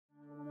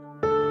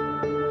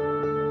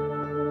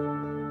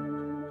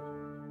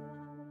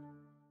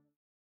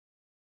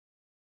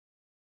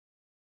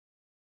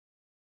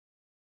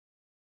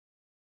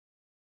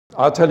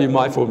I'll tell you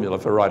my formula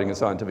for writing a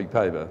scientific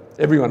paper.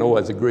 Everyone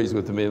always agrees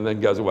with me and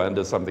then goes away and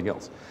does something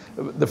else.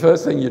 The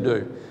first thing you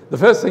do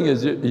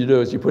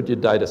is you put your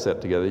data set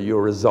together,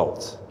 your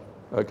results,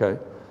 okay?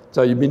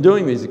 So you've been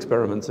doing these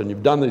experiments and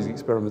you've done these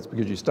experiments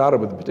because you started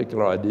with a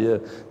particular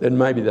idea, then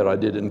maybe that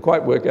idea didn't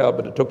quite work out,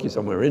 but it took you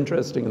somewhere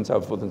interesting and so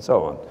forth and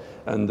so on.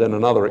 And then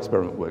another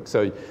experiment works.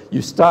 So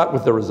you start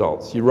with the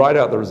results, you write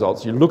out the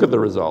results, you look at the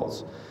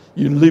results,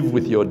 you live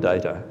with your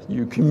data,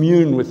 you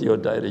commune with your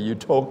data, you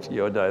talk to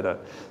your data.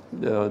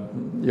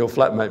 Your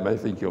flatmate may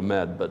think you're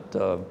mad, but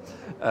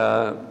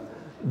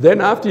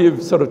then after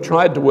you've sort of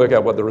tried to work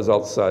out what the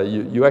results say,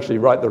 you actually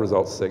write the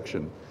results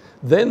section.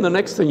 Then the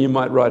next thing you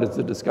might write is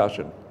the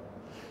discussion.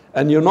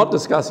 And you're not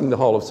discussing the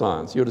whole of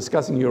science, you're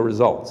discussing your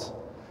results.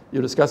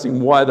 You're discussing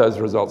why those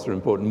results are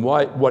important,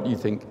 what you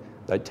think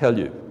they tell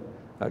you,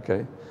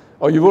 okay?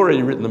 Oh, you've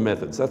already written the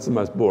methods, that's the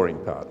most boring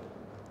part.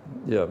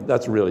 Yeah,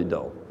 that's really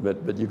dull,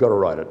 but you've got to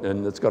write it,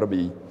 and it's got to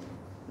be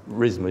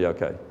reasonably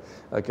okay.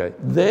 Okay,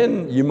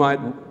 then you might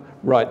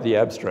write the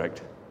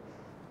abstract.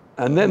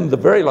 And then the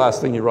very last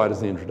thing you write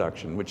is the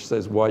introduction, which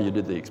says why you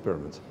did the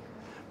experiments.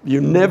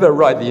 You never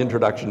write the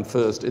introduction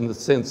first in the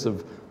sense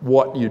of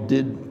what you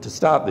did to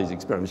start these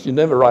experiments. You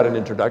never write an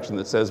introduction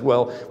that says,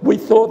 well, we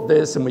thought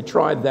this and we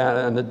tried that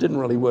and it didn't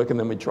really work and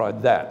then we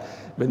tried that.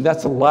 I mean,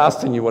 that's the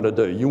last thing you want to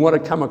do. You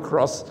want to come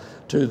across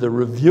to the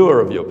reviewer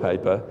of your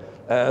paper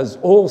as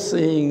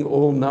all-seeing,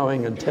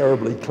 all-knowing and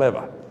terribly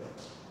clever,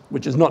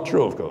 which is not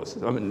true, of course.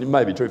 I mean, it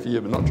may be true for you,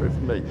 but not true for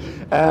me.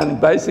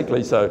 And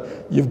basically, so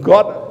you've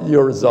got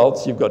your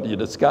results, you've got your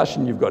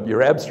discussion, you've got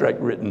your abstract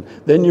written,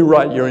 then you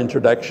write your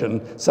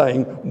introduction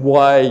saying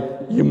why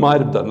you might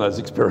have done those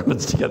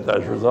experiments to get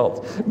those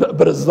results,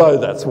 but as though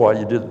that's why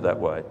you did it that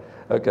way.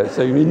 Okay,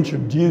 so you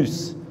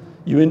introduce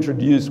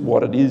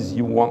what it is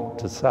you want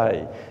to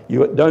say.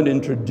 You don't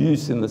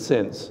introduce in the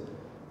sense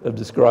of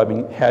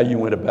describing how you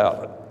went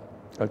about it.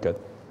 Okay.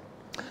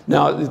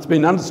 Now, it's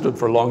been understood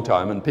for a long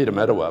time, and Peter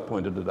Medawar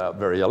pointed it out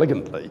very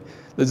elegantly,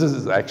 this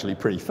is actually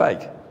pretty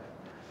fake.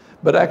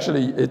 But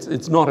actually,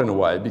 it's not in a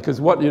way, because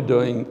what you're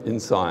doing in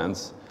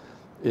science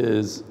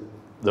is,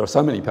 there are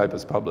so many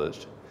papers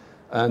published,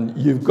 and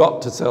you've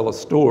got to sell a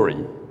story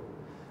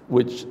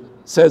which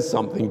says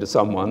something to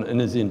someone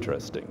and is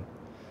interesting.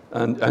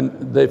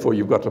 And therefore,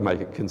 you've got to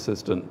make it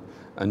consistent,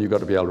 and you've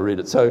got to be able to read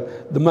it. So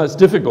the most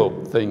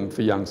difficult thing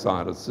for young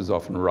scientists is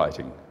often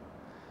writing.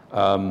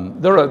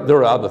 There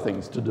are other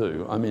things to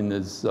do. I mean,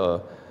 there's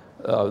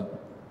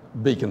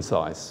be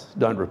concise.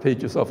 Don't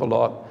repeat yourself a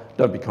lot.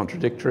 Don't be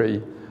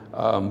contradictory.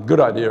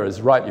 Good idea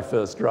is write your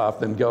first draft,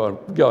 then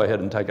go ahead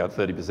and take out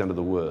 30% of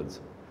the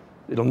words.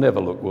 It'll never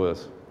look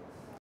worse.